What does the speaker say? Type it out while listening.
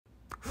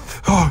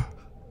Oh,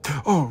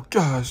 oh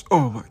gosh,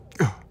 oh my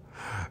God.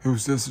 It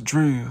was just a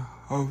dream.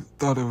 I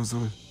thought it was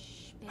a...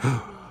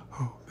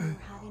 Oh, babe.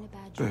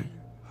 Babe.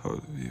 Hold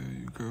up, yeah,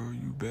 you girl,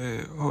 you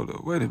bad. Hold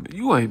up, wait a minute.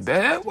 You ain't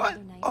bad? What?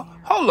 Oh,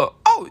 hold up.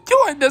 Oh,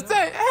 you ain't the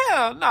same.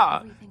 Hell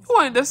nah.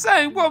 You ain't the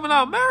same woman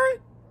I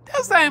married.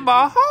 This ain't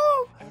my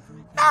home.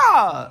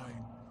 Nah.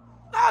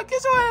 Nah,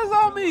 get your hands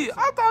on me.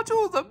 I thought you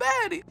was a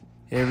baddie.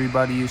 Hey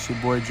everybody, it's your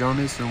boy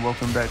Jonas and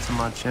welcome back to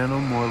my channel,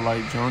 More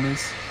Like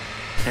Jonas.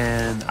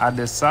 And I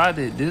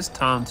decided this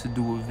time to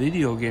do a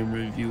video game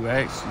review,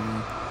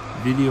 actually.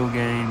 Video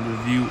game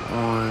review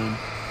on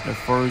the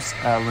first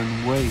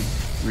Alan Wake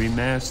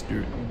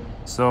Remastered.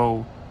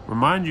 So,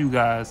 remind you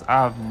guys,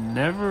 I've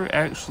never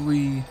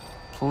actually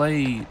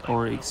played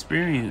or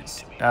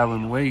experienced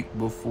Alan Wake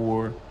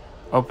before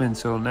up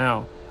until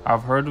now.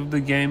 I've heard of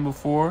the game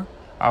before.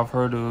 I've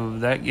heard of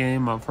that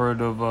game. I've heard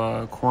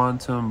of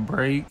Quantum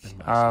Break.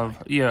 I've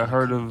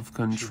heard of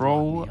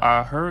Control.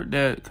 I heard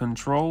that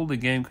Control, the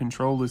game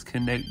Control, is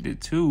connected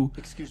to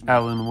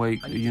Alan Wake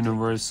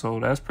universe. So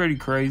that's pretty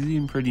crazy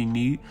and pretty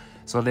neat.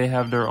 So they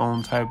have their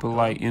own type of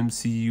like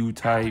MCU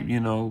type, you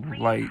know,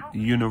 like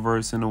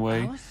universe in a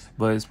way,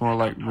 but it's more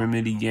like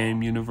Remedy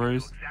game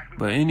universe.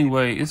 But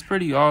anyway, it's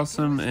pretty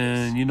awesome,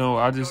 and you know,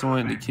 I just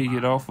wanted to kick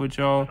it off with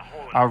y'all.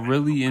 I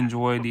really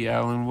enjoyed the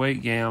Alan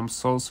Wake game. I'm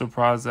so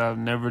surprised I've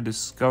never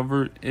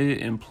discovered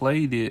it and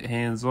played it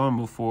hands-on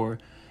before.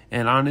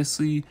 And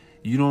honestly,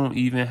 you don't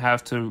even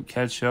have to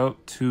catch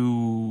up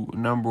to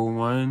number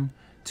 1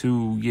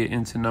 to get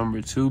into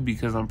number 2,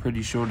 because I'm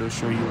pretty sure they'll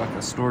show you like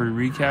a story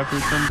recap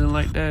or something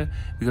like that,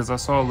 because I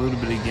saw a little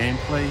bit of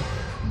gameplay.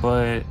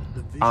 But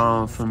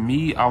for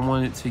me, I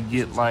wanted to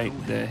get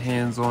like the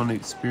hands-on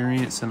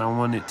experience, and I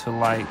wanted to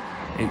like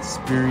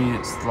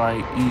experience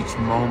like each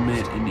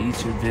moment and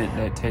each event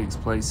that takes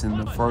place in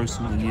the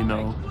first one, you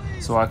know,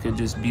 so I could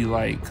just be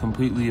like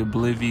completely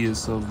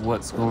oblivious of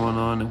what's going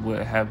on and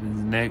what happens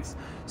next.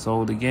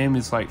 So the game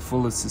is like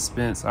full of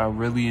suspense. I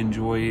really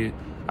enjoy it.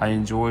 I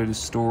enjoy the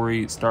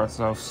story. It starts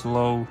off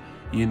slow,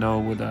 you know,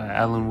 with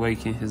Alan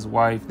Wake and his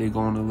wife. They go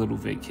on a little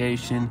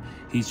vacation.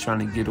 He's trying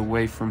to get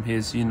away from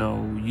his, you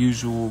know,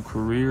 usual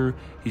career.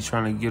 He's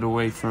trying to get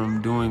away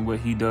from doing what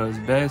he does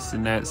best,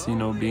 and that's, you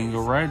know, being a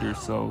writer.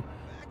 So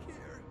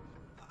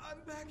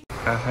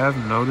I have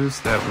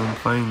noticed that when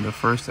playing the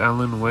first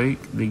Alan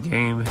Wake, the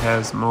game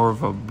has more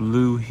of a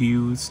blue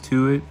hues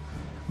to it,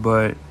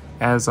 but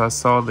as I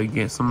saw some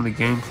of the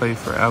gameplay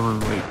for Alan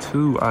Wake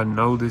 2, I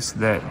noticed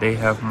that they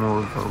have more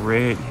of a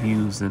red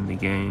hues in the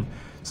game.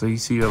 So you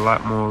see a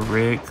lot more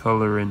red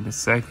color in the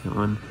second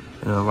one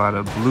and a lot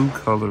of blue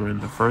color in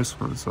the first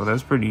one. So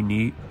that's pretty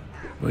neat.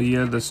 But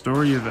yeah, the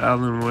story of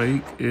Alan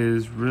Wake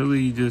is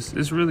really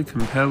it's really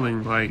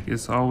compelling. Like,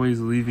 it's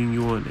always leaving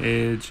you on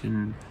edge,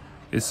 and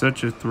it's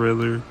such a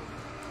thriller.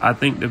 I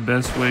think the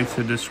best way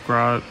to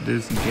describe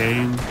this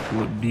game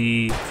would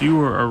be, if you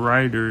were a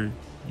writer,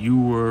 you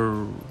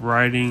were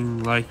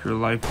writing like your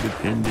life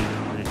depended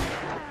on it.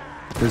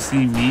 Cause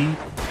see me,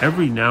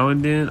 every now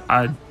and then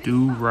I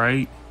do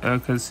write.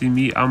 Cause see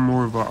me, I'm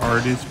more of an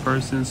artist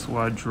person, so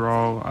I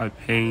draw, I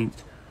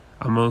paint.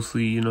 I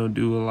mostly, you know,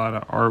 do a lot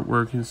of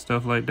artwork and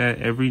stuff like that.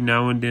 Every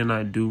now and then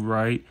I do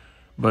write.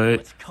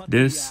 But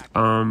this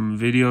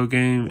video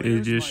game,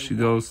 it just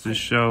goes to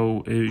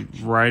show it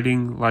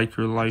writing like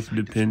your life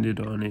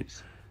depended on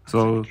it.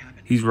 So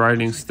he's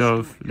writing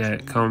stuff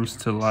that comes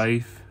to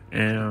life,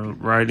 and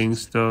writing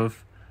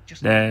stuff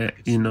that,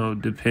 you know,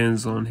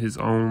 depends on his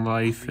own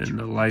life and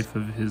the life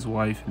of his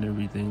wife and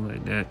everything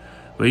like that.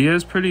 But yeah,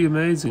 it's pretty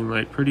amazing,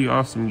 like pretty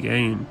awesome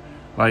game.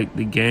 Like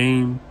the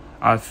game,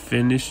 I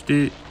finished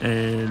it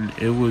and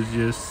it was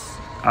just,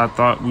 I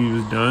thought we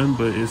was done,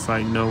 but it's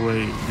like, no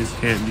way, this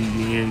can't be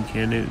the end,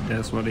 can it?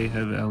 That's why they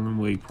have Alan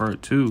Wake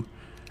Part 2.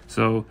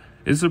 So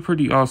it's a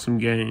pretty awesome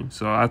game.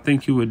 So I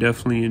think you would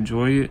definitely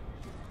enjoy it.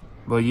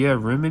 But yeah,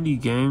 Remedy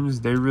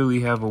games, they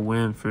really have a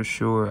win for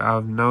sure.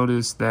 I've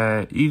noticed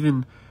that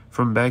even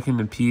from back in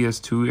the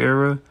PS2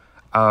 era,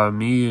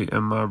 me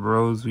and my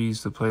bros, we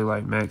used to play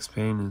like Max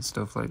Payne and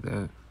stuff like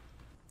that.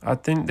 I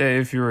think that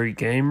if you're a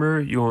gamer,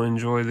 you'll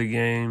enjoy the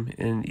game.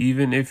 And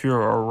even if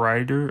you're a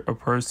writer, a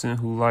person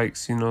who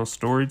likes, you know,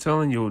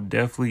 storytelling, you'll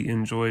definitely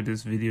enjoy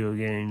this video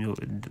game. You'll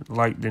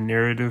like the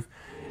narrative.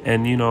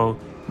 And, you know,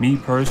 me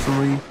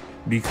personally,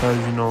 because,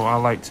 you know, I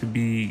like to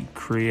be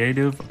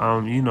creative.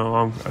 You know,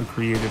 I'm a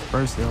creative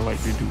person. I like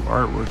to do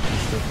artwork and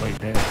stuff like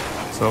that.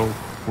 So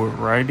with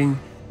writing,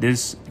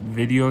 this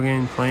video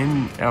game,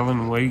 playing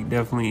Alan Wake,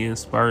 definitely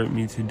inspired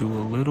me to do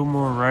a little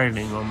more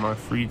writing on my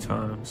free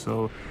time.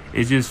 So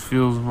it just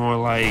feels more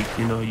like,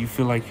 you know, you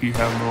feel like you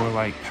have more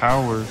like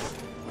power,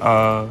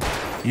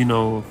 you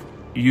know,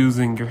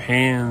 using your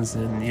hands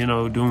and, you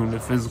know, doing the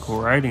physical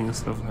writing and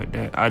stuff like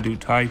that. I do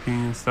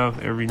typing and stuff.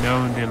 Every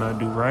now and then I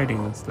do writing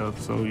and stuff.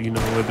 So, you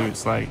know, whether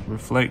it's like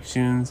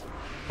reflections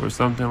or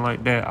something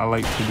like that, I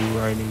like to do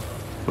writing.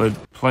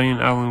 But playing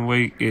Alan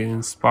Wake, it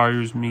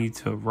inspires me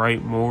to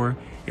write more.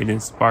 It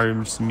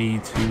inspires me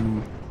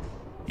to,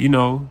 you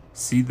know,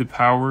 see the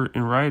power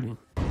in writing.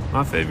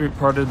 My favorite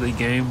part of the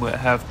game would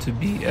have to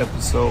be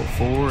episode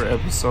 4,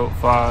 episode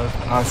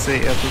 5. I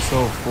say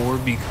episode 4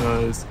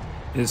 because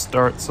it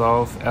starts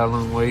off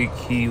Alan Wake,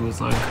 he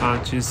was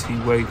unconscious, he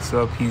wakes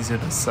up, he's in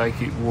a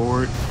psychic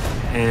ward,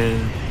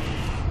 and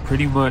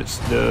pretty much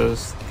the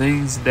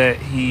things that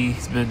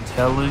he's been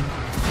telling,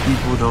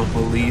 people don't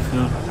believe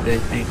him. They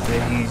think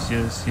that he's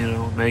just,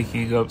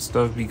 making up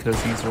stuff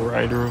because he's a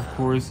writer, of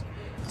course.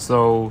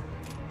 So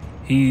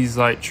he's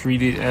like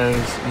treated as,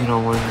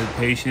 one of the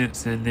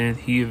patients, and then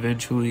he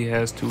eventually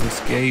has to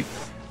escape,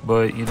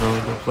 but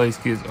the place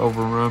gets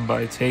overrun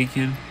by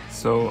Taken.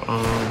 So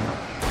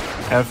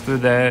after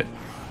that,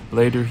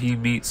 later he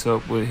meets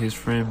up with his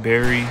friend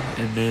Barry,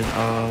 and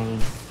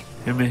then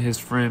him and his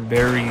friend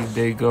Barry,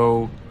 they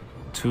go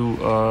to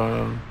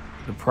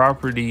the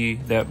property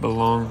that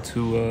belonged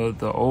to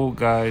the old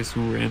guys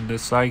who were in the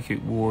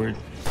psychic ward,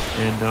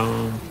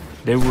 and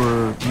they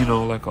were,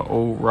 like an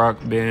old rock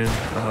band,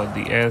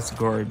 the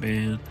Asgard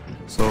band.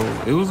 So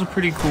it was a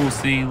pretty cool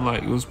scene.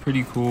 Like, it was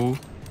pretty cool.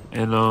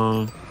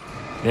 And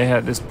they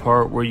had this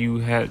part where you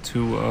had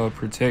to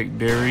protect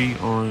Barry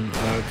on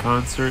a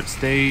concert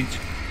stage.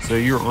 So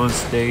you're on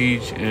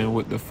stage and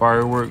with the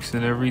fireworks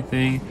and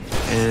everything,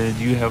 and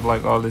you have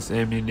like all this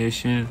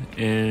ammunition,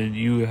 and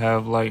you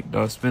have like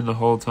spend the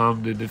whole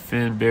time to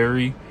defend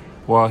Barry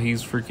while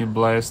he's freaking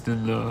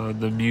blasting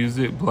the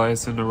music,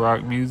 blasting the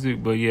rock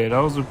music. But yeah, that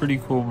was a pretty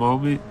cool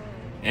moment,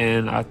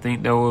 and I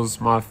think that was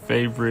my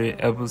favorite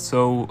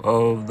episode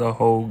of the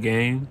whole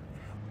game.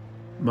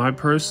 My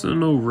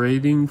personal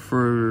rating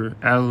for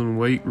Alan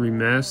Wake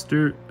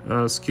Remastered,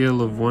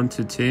 scale of 1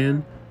 to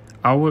 10,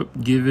 I would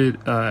give it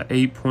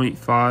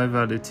 8.5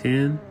 out of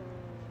 10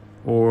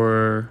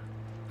 or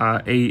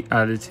 8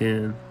 out of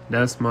 10.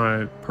 That's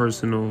my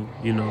personal,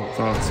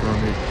 thoughts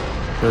on it.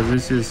 Because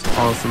it's just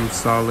awesome,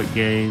 solid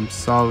game,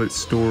 solid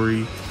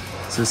story,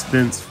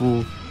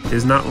 suspenseful.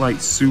 It's not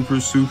like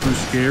super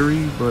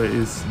scary, but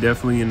it's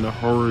definitely in the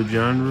horror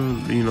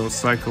genre,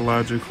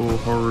 psychological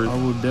horror. I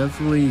will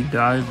definitely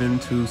dive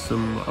into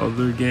some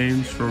other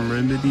games from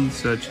Remedy,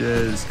 such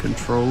as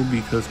Control,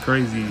 because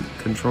crazy,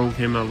 Control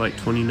came out like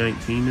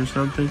 2019 or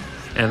something,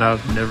 and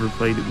I've never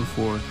played it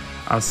before.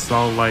 I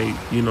saw like,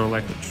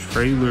 like a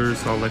trailer,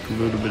 saw like a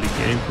little bit of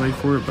gameplay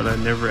for it, but I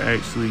never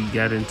actually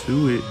got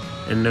into it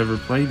and never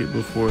played it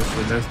before,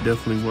 so that's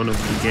definitely one of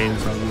the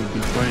games I will be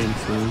playing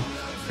soon.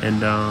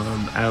 And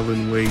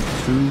Alan Wake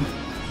 2,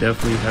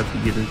 definitely have to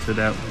get into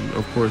that one,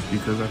 of course,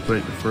 because I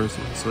played the first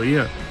one. So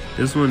yeah,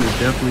 this one is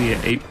definitely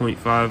an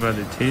 8.5 out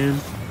of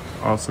 10.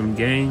 Awesome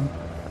game.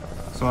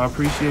 So I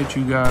appreciate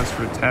you guys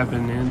for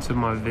tapping into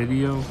my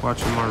video,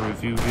 watching my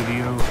review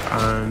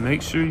video.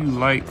 Make sure you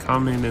like,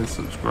 comment, and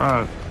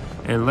subscribe.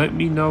 And let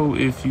me know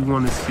if you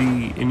want to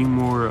see any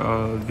more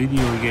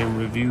video game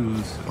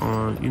reviews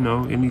on,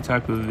 any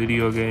type of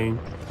video game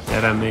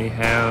that I may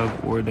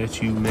have or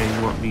that you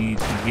may want me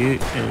to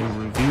get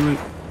and review it.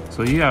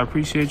 So yeah, I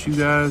appreciate you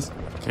guys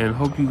and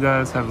hope you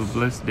guys have a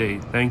blessed day.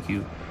 Thank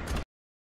you.